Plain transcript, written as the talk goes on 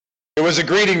was a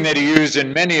greeting that he used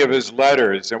in many of his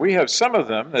letters, and we have some of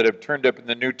them that have turned up in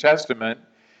the New Testament.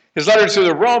 His letter to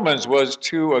the Romans was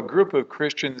to a group of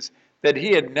Christians that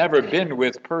he had never been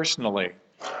with personally.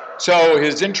 So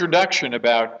his introduction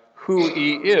about who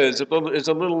he is a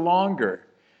little longer.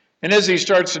 And as he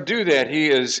starts to do that, he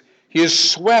is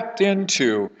swept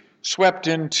into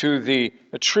the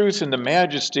truth and the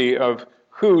majesty of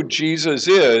who Jesus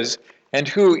is and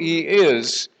who he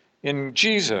is in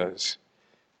Jesus.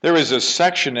 There is a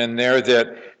section in there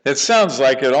that sounds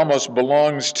like it almost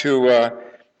belongs to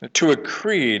a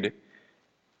creed.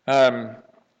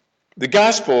 The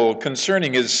gospel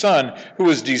concerning his son, who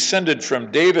was descended from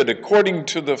David according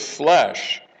to the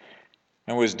flesh,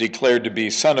 and was declared to be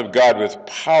Son of God with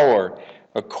power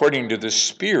according to the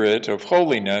Spirit of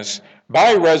holiness,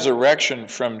 by resurrection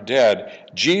from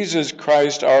dead, Jesus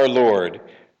Christ our Lord,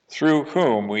 through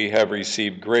whom we have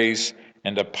received grace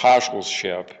and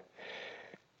apostleship.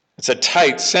 It's a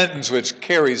tight sentence which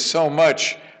carries so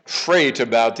much freight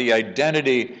about the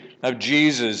identity of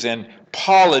Jesus, and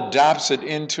Paul adopts it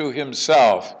into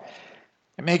himself.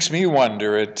 It makes me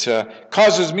wonder, it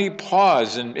causes me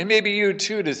pause, and maybe you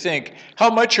too, to think how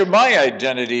much of my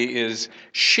identity is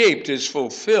shaped, is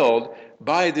fulfilled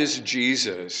by this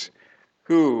Jesus,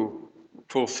 who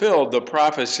fulfilled the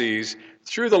prophecies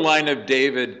through the line of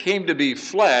David, came to be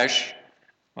flesh,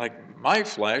 like my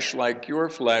flesh, like your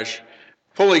flesh,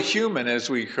 fully human as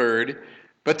we heard,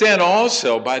 but then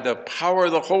also by the power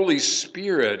of the Holy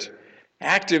Spirit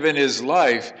active in his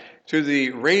life, to the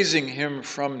raising him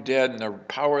from dead and the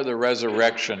power of the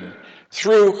resurrection,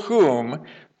 through whom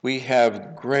we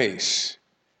have grace.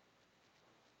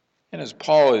 And as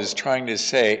Paul is trying to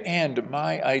say, and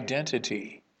my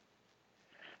identity.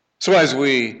 So as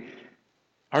we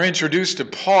are introduced to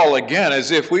Paul again,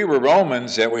 as if we were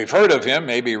Romans, that we've heard of him,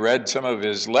 maybe read some of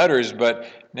his letters, but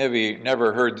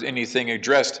never heard anything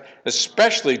addressed,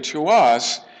 especially to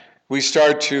us, we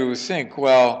start to think,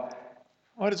 well,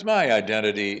 what is my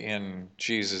identity in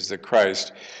Jesus the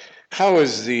Christ? How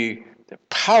is the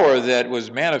power that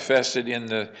was manifested in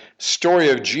the story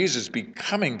of Jesus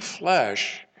becoming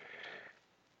flesh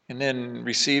and then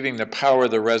receiving the power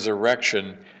of the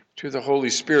resurrection to the Holy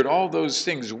Spirit, all those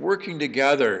things working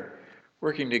together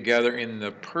in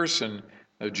the person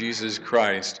of Jesus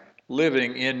Christ,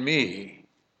 living in me?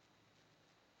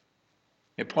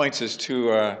 It points us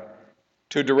to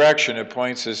direction. It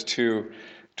points us to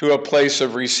a place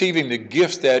of receiving the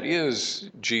gift that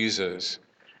is Jesus.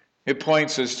 It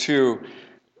points us to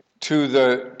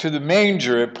the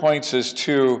manger. It points us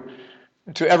to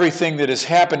everything that has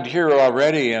happened here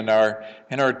already in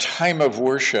our time of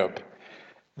worship,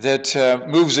 that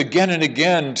moves again and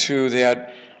again to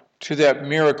that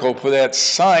miracle, for that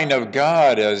sign of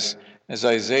God, as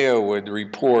Isaiah would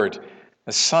report,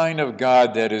 a sign of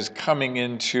God that is coming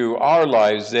into our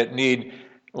lives that need,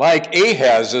 like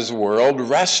Ahaz's world,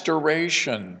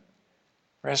 restoration.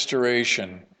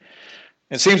 Restoration.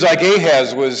 It seems like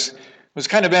Ahaz was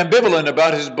kind of ambivalent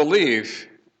about his belief.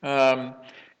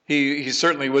 He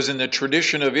certainly was in the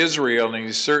tradition of Israel, and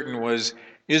he certain was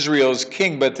Israel's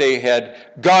king, but they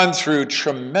had gone through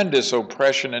tremendous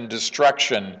oppression and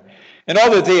destruction. And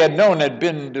all that they had known had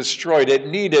been destroyed. It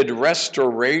needed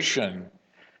restoration.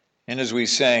 And as we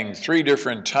sang 3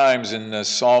 different times in the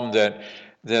psalm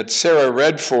that Sarah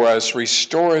read for us,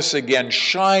 restore us again,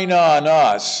 shine on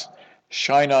us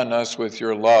with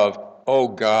your love, O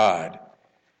God.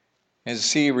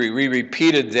 As we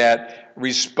repeated that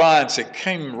response, it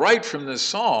came right from the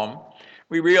psalm.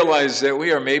 We realize that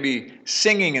we are maybe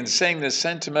singing and saying the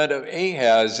sentiment of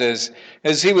Ahaz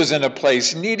as he was in a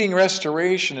place needing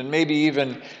restoration and maybe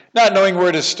even not knowing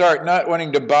where to start, not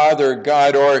wanting to bother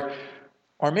God, or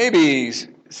maybe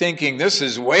thinking this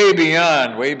is way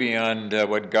beyond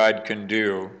what God can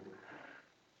do.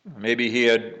 Maybe he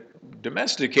had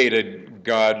domesticated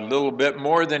God a little bit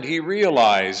more than he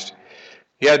realized.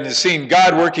 He hadn't seen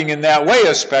God working in that way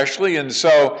especially, and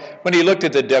so when he looked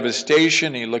at the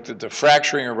devastation, he looked at the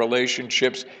fracturing of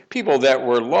relationships, people that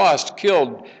were lost,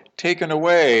 killed, taken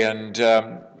away, and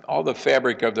all the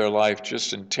fabric of their life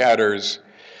just in tatters.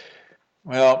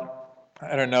 Well,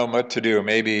 I don't know what to do.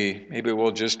 Maybe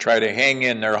we'll just try to hang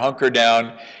in there, hunker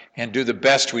down, and do the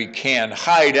best we can,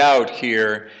 hide out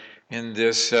here in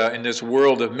this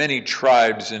world of many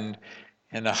tribes and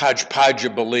a hodgepodge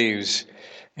of beliefs.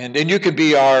 And you could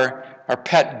be our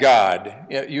pet God.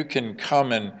 You can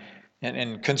come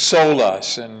and console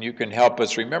us, and you can help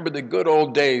us remember the good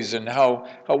old days and how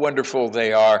wonderful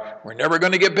they are. We're never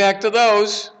going to get back to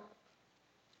those.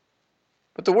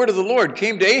 But the word of the Lord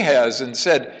came to Ahaz and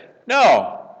said,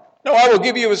 No, I will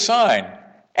give you a sign.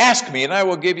 Ask me, and I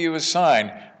will give you a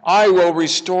sign. I will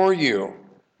restore you.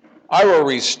 I will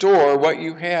restore what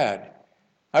you had.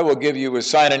 I will give you a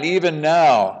sign. And even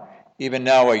now,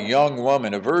 a young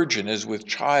woman, a virgin, is with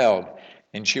child,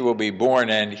 and she will be born,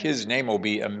 and his name will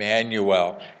be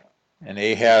Emmanuel. And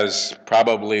Ahaz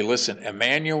probably, listen,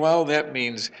 Emmanuel, that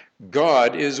means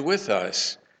God is with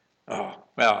us. Oh,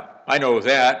 well, I know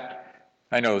that.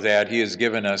 He has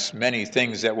given us many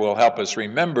things that will help us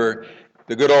remember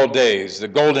the good old days, the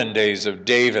golden days of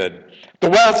David, the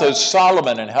wealth of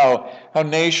Solomon, and how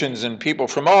nations and people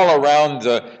from all around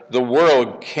the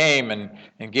world came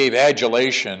and gave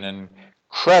adulation and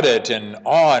credit and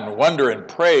awe and wonder and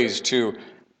praise to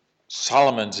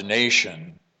Solomon's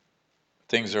nation.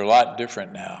 Things are a lot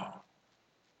different now.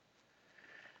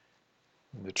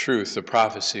 The truth, the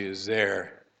prophecy is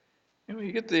there.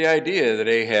 You get the idea that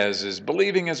Ahaz is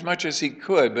believing as much as he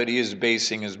could, but he is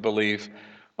basing his belief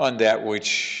on that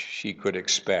which he could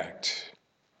expect.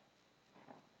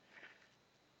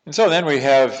 And so then we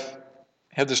have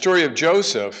the story of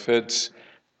Joseph. It's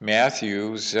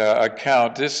Matthew's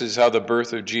account. This is how the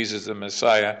birth of Jesus the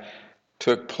Messiah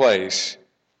took place.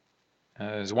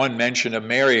 There's one mention of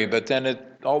Mary, but then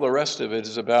all the rest of it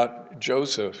is about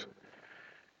Joseph.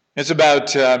 It's about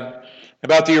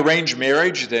the arranged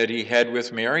marriage that he had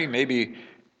with Mary, maybe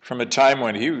from a time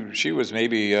when she was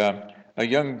maybe a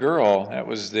young girl. That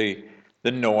was the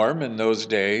norm in those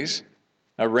days.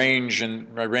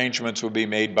 Arrangements would be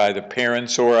made by the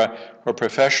parents or a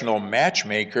professional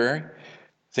matchmaker.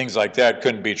 Things like that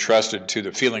couldn't be trusted to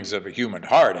the feelings of a human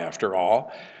heart, after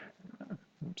all.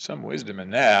 Some wisdom in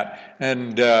that.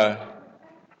 And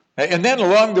then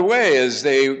along the way, as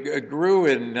they grew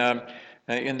in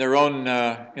their own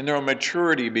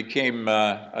maturity, became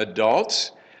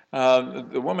adults,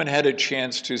 the woman had a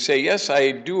chance to say, yes,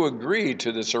 I do agree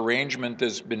to this arrangement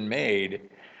that's been made.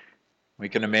 We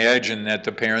can imagine that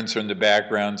the parents are in the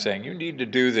background saying, you need to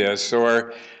do this,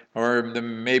 or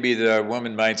maybe the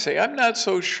woman might say, I'm not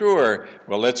so sure.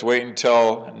 Well, let's wait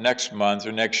until next month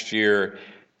or next year.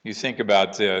 You think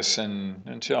about this, and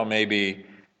until maybe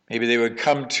they would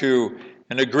come to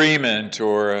an agreement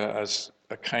or a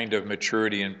kind of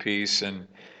maturity and peace, and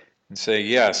say,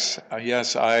 yes,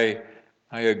 I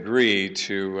agree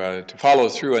to follow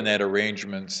through on that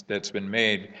arrangement that's been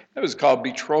made. That was called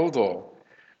betrothal,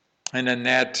 and then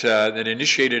that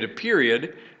initiated a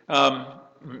period,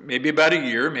 maybe about a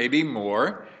year, maybe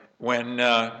more, when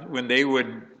they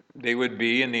would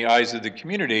be, in the eyes of the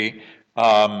community,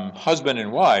 husband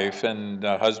and wife, and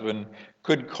the husband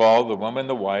could call the woman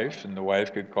the wife, and the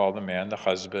wife could call the man the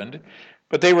husband,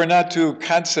 but they were not to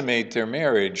consummate their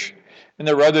marriage. And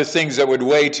there were other things that would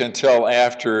wait until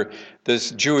after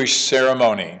this Jewish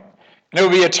ceremony. And it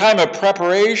would be a time of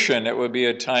preparation. It would be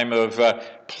a time of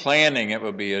planning. It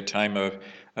would be a time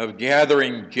of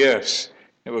gathering gifts.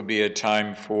 It would be a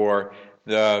time for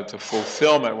the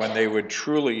fulfillment when they would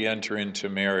truly enter into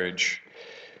marriage.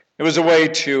 It was a way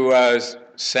to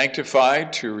sanctify,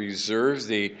 to reserve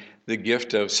the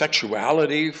gift of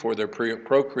sexuality for the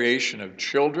procreation of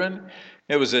children.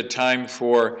 It was a time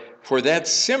for that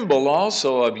symbol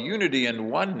also of unity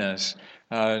and oneness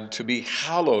to be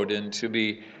hallowed and to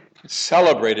be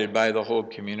celebrated by the whole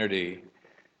community.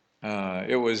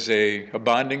 It was a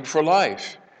bonding for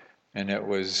life, and it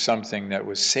was something that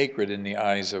was sacred in the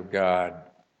eyes of God.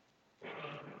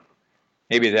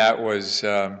 Maybe that's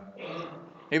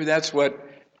what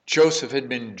Joseph had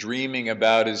been dreaming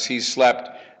about as he slept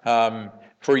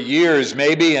for years,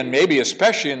 maybe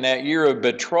especially in that year of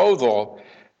betrothal,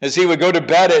 as he would go to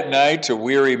bed at night,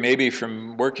 weary maybe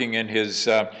from working in his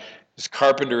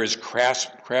carpenter, his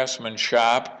craftsman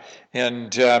shop,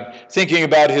 and thinking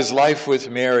about his life with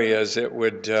Mary as it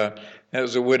would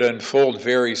unfold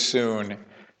very soon.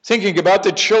 Thinking about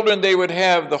the children they would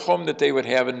have, the home that they would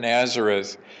have in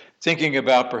Nazareth. Thinking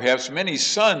about perhaps many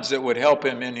sons that would help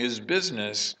him in his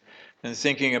business, and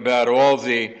thinking about all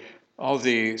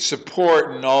the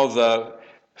support and all the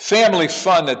family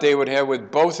fun that they would have with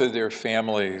both of their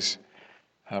families.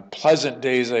 Pleasant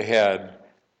days ahead,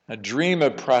 a dream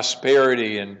of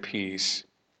prosperity and peace.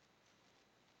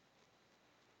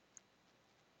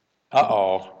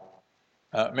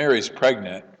 Mary's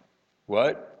pregnant.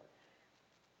 What?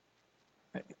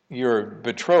 Your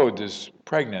betrothed is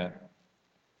pregnant.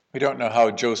 We don't know how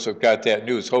Joseph got that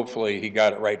news. Hopefully he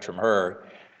got it right from her.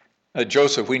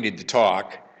 Joseph, we need to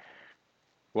talk.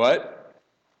 What?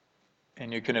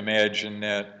 And you can imagine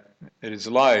that his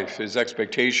life, his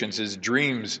expectations, his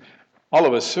dreams, all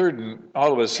of a sudden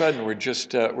were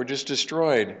just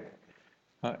destroyed.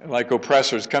 Like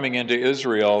oppressors coming into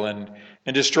Israel and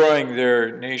destroying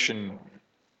their nation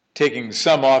taking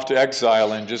some off to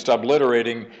exile and just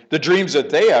obliterating the dreams that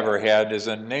they ever had as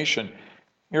a nation.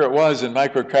 Here it was in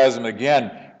microcosm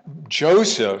again.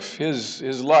 Joseph,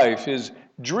 his life, his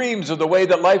dreams of the way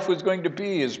that life was going to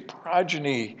be, his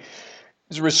progeny,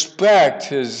 his respect,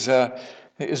 his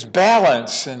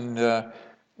balance, and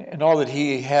all that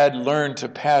he had learned to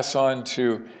pass on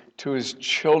to his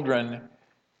children,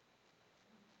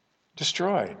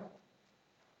 destroyed,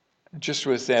 just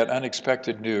with that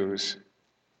unexpected news.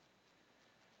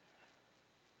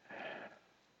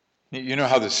 You know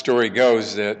how the story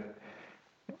goes, that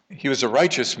he was a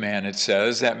righteous man, it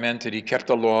says. That meant that he kept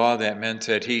the law. That meant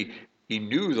that he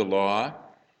knew the law.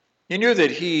 He knew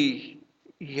that he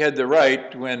had the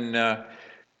right when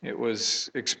it was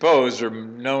exposed or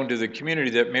known to the community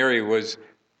that Mary was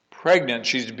pregnant.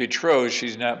 She's betrothed.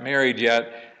 She's not married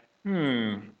yet.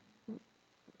 They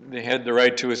had the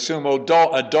right to assume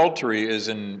adultery is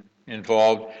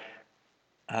involved.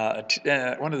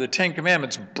 One of the Ten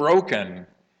Commandments broken,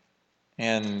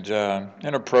 and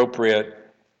inappropriate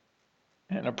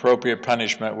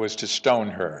punishment was to stone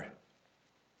her.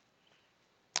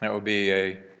 That would be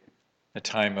a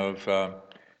time of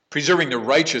preserving the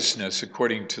righteousness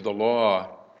according to the law.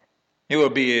 It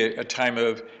would be a time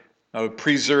of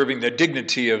preserving the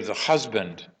dignity of the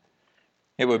husband.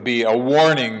 It would be a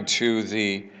warning to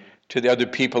the other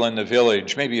people in the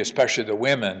village, maybe especially the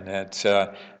women,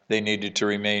 that they needed to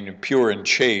remain pure and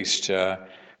chaste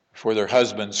for their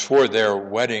husbands, for their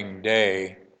wedding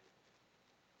day.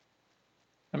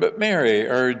 But Mary,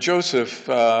 or Joseph,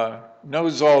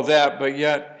 knows all that, but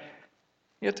yet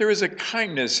there is a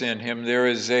kindness in him. There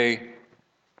is a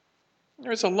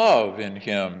love in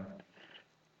him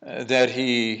that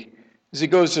as he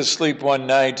goes to sleep one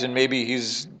night, and maybe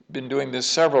he's been doing this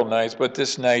several nights, but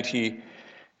this night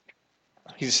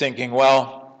he's thinking,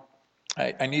 well,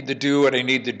 I need to do what I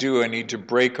need to do. I need to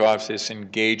break off this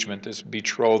engagement, this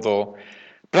betrothal.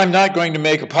 But I'm not going to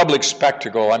make a public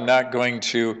spectacle. I'm not going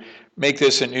to make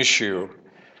this an issue.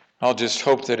 I'll just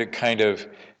hope that it kind of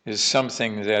is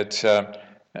something that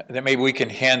maybe we can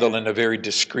handle in a very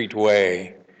discreet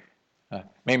way.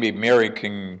 Maybe Mary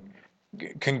can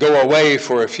go away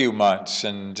for a few months,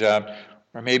 and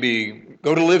or maybe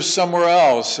go to live somewhere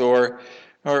else, or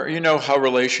you know how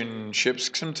relationships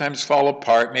sometimes fall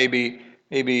apart.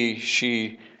 Maybe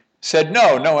she said,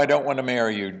 no, I don't want to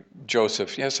marry you,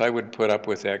 Joseph. Yes, I would put up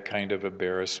with that kind of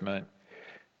embarrassment.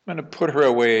 I'm going to put her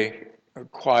away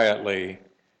quietly.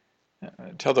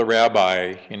 Tell the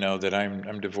rabbi, that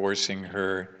I'm divorcing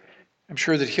her. I'm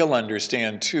sure that he'll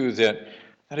understand too that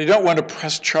I don't want to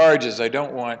press charges. I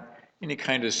don't want any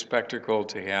kind of spectacle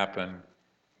to happen.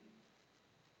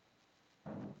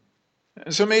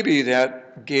 So maybe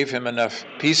that gave him enough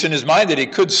peace in his mind that he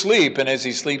could sleep, and as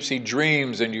he sleeps he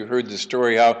dreams, and you heard the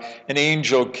story how an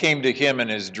angel came to him in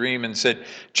his dream and said,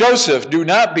 Joseph, do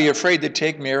not be afraid to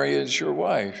take Mary as your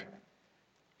wife,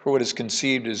 for what is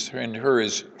conceived in her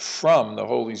is from the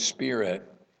Holy Spirit,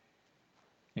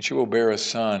 and she will bear a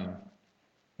son,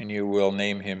 and you will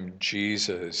name him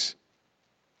Jesus,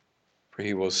 for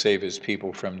he will save his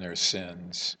people from their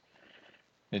sins.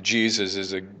 And Jesus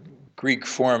is a Greek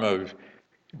form of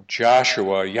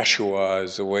Joshua. Yeshua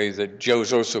is the way that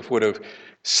Joseph would have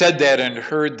said that and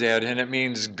heard that, and it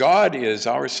means God is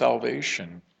our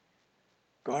salvation.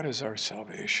 God is our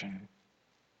salvation.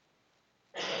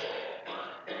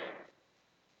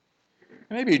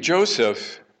 Maybe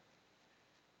Joseph,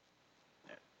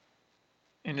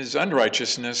 in his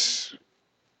unrighteousness,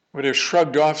 would have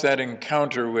shrugged off that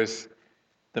encounter with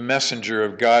the messenger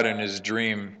of God in his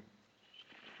dream.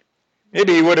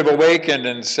 Maybe he would have awakened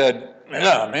and said,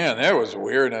 oh man, that was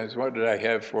weird. What did I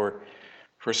have for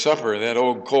supper? That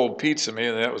old cold pizza,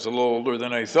 maybe that was a little older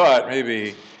than I thought.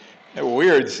 Maybe a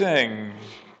weird thing.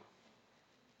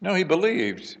 No, he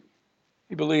believed.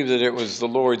 He believed that it was the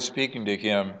Lord speaking to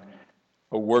him,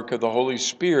 a work of the Holy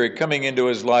Spirit coming into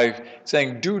his life,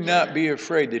 saying, do not be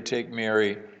afraid to take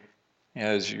Mary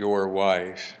as your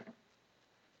wife.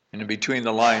 And in between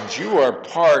the lines, you are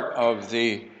part of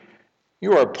the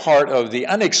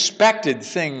unexpected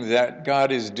thing that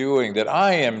God is doing, that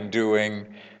I am doing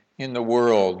in the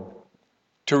world,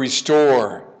 to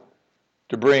restore,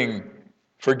 to bring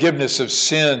forgiveness of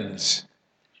sins,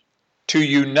 to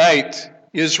unite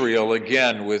Israel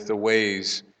again with the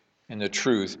ways and the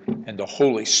truth and the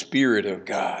Holy Spirit of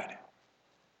God.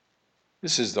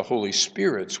 This is the Holy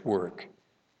Spirit's work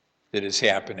that is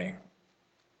happening.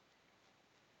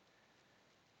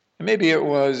 And maybe it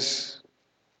was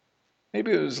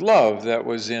love that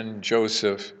was in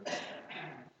Joseph.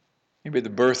 Maybe the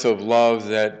birth of love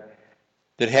that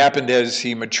happened as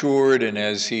he matured and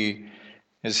as he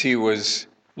was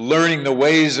learning the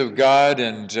ways of God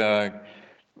and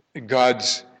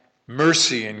God's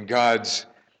mercy and God's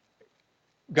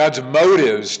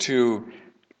motives to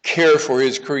care for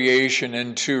his creation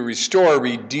and to restore,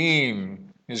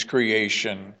 redeem his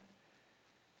creation.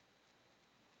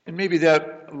 And maybe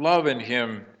that love in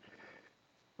him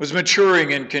was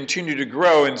maturing and continued to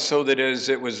grow, and so that as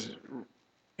it was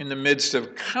in the midst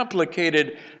of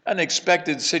complicated,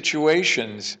 unexpected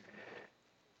situations,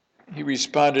 he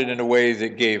responded in a way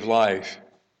that gave life,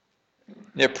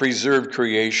 that preserved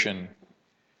creation,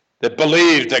 that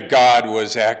believed that God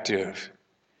was active,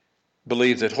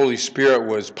 believed that Holy Spirit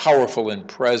was powerful and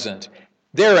present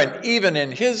there and even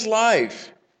in his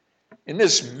life, in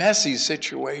this messy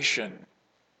situation.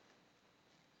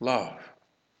 Love.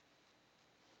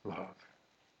 Love.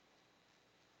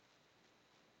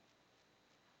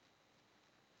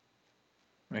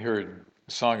 I heard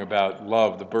a song about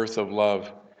love, the birth of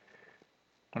love.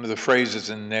 One of the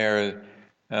phrases in there,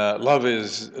 love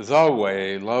is the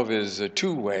way, love is a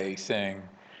two-way thing.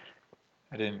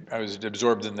 I was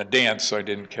absorbed in the dance, so I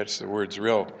didn't catch the words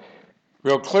real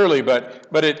clearly, but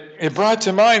it brought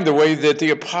to mind the way that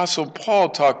the Apostle Paul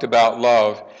talked about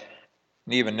love.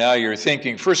 And even now you're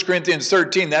thinking, 1 Corinthians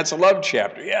 13, that's a love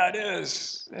chapter. Yeah, it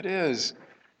is. It is.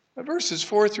 But verses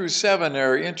 4 through 7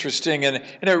 are interesting, and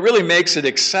it really makes it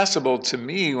accessible to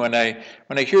me when I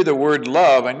hear the word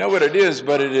love. I know what it is,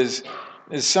 but it is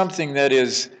something that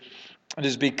has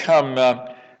become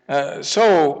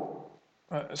so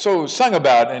sung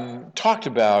about and talked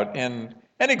about and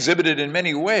exhibited in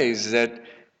many ways that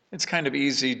it's kind of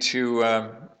easy to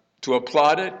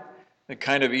applaud it. It's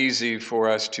kind of easy for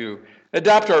us to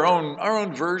adopt our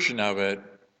own version of it.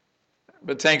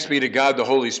 But thanks be to God, the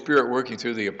Holy Spirit working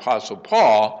through the Apostle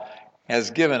Paul has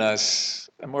given us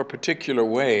a more particular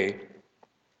way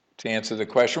to answer the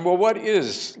question, well, what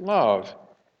is love?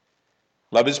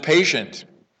 Love is patient.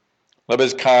 Love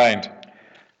is kind.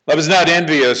 Love is not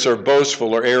envious or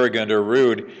boastful or arrogant or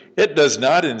rude. It does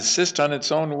not insist on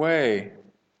its own way.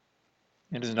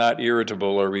 It is not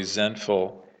irritable or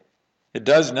resentful. It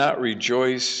does not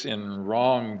rejoice in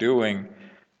wrongdoing,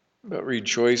 but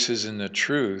rejoices in the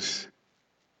truth.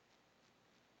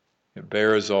 It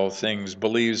bears all things,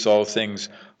 believes all things,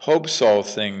 hopes all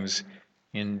things,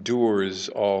 endures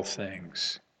all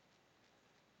things.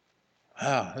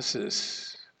 Wow, this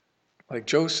is like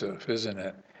Joseph, isn't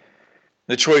it?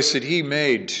 The choice that he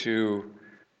made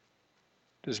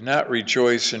does not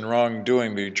rejoice in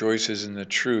wrongdoing, but rejoices in the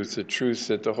truth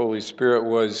that the Holy Spirit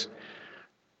was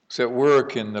at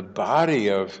work in the body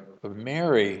of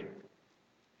Mary.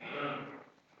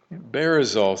 It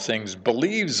bears all things,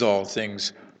 believes all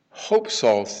things, hopes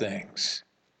all things.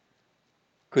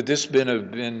 Could this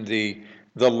have been the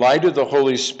light of the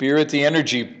Holy Spirit, the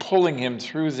energy pulling him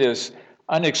through this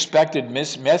unexpected,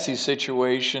 messy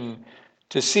situation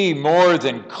to see more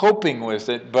than coping with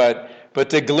it, but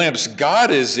the glimpse,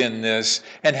 God is in this,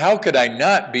 and how could I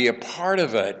not be a part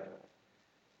of it?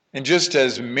 And just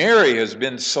as Mary has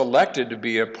been selected to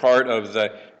be a part of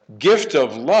the gift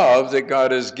of love that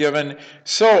God has given,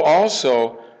 so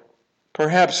also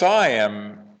perhaps I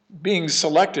am being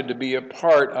selected to be a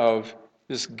part of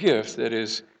this gift that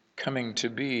is coming to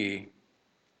be.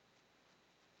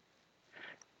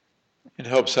 It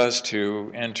helps us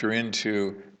to enter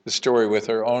into the story with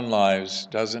our own lives,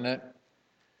 doesn't it?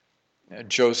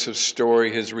 Joseph's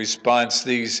story, his response,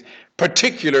 these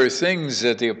particular things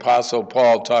that the Apostle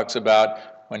Paul talks about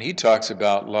when he talks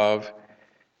about love.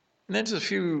 And then just a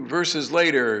few verses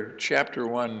later, chapter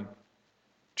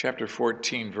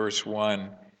 14, verse 1,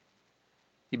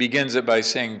 he begins it by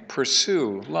saying,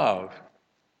 pursue love.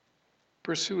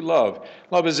 Pursue love.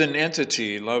 Love is an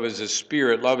entity. Love is a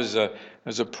spirit. Love is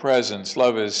a presence.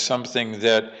 Love is something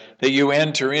that you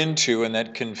enter into and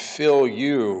that can fill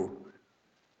you.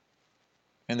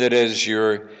 And that as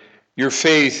your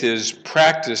faith is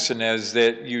practiced and as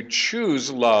that you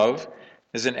choose love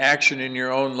as an action in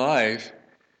your own life,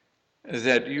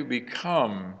 that you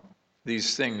become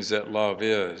these things that love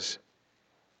is.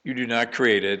 You do not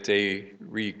create it. They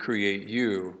recreate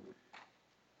you.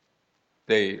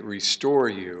 They restore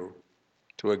you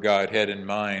to a God had in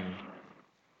mind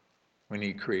when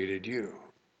he created you.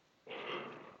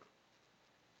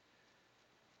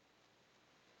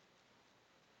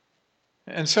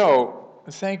 And so,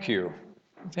 thank you.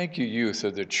 Thank you, youth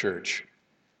of the church,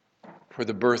 for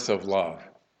the birth of love.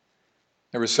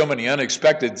 There were so many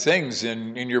unexpected things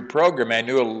in your program. I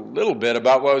knew a little bit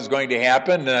about what was going to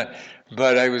happen,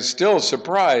 but I was still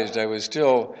surprised. I was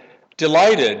still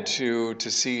delighted to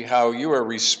see how you are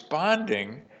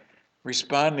responding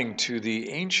to the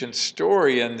ancient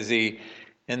story and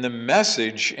and the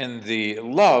message and the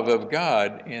love of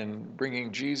God in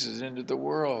bringing Jesus into the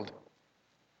world.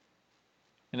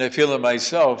 And I feel in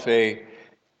myself an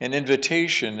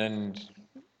invitation and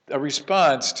a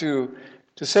response to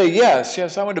say, yes,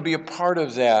 I want to be a part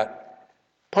of that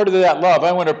love.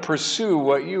 I want to pursue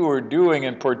what you are doing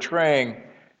and portraying,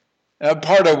 a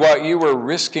part of what you were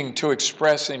risking to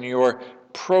express in your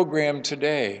program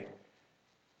today.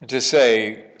 And to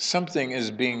say, something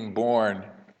is being born.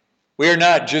 We are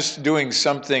not just doing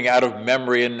something out of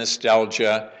memory and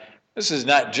nostalgia. This is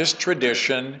not just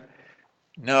tradition.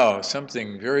 No,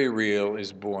 something very real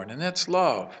is born, and that's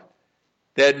love.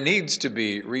 That needs to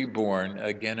be reborn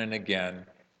again and again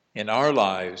in our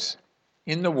lives,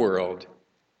 in the world,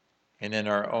 and in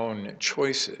our own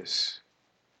choices.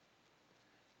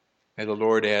 May the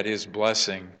Lord add his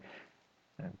blessing,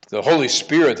 the Holy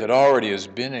Spirit that already has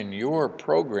been in your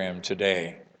program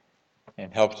today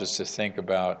and helped us to think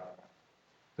about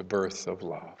the birth of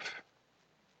love.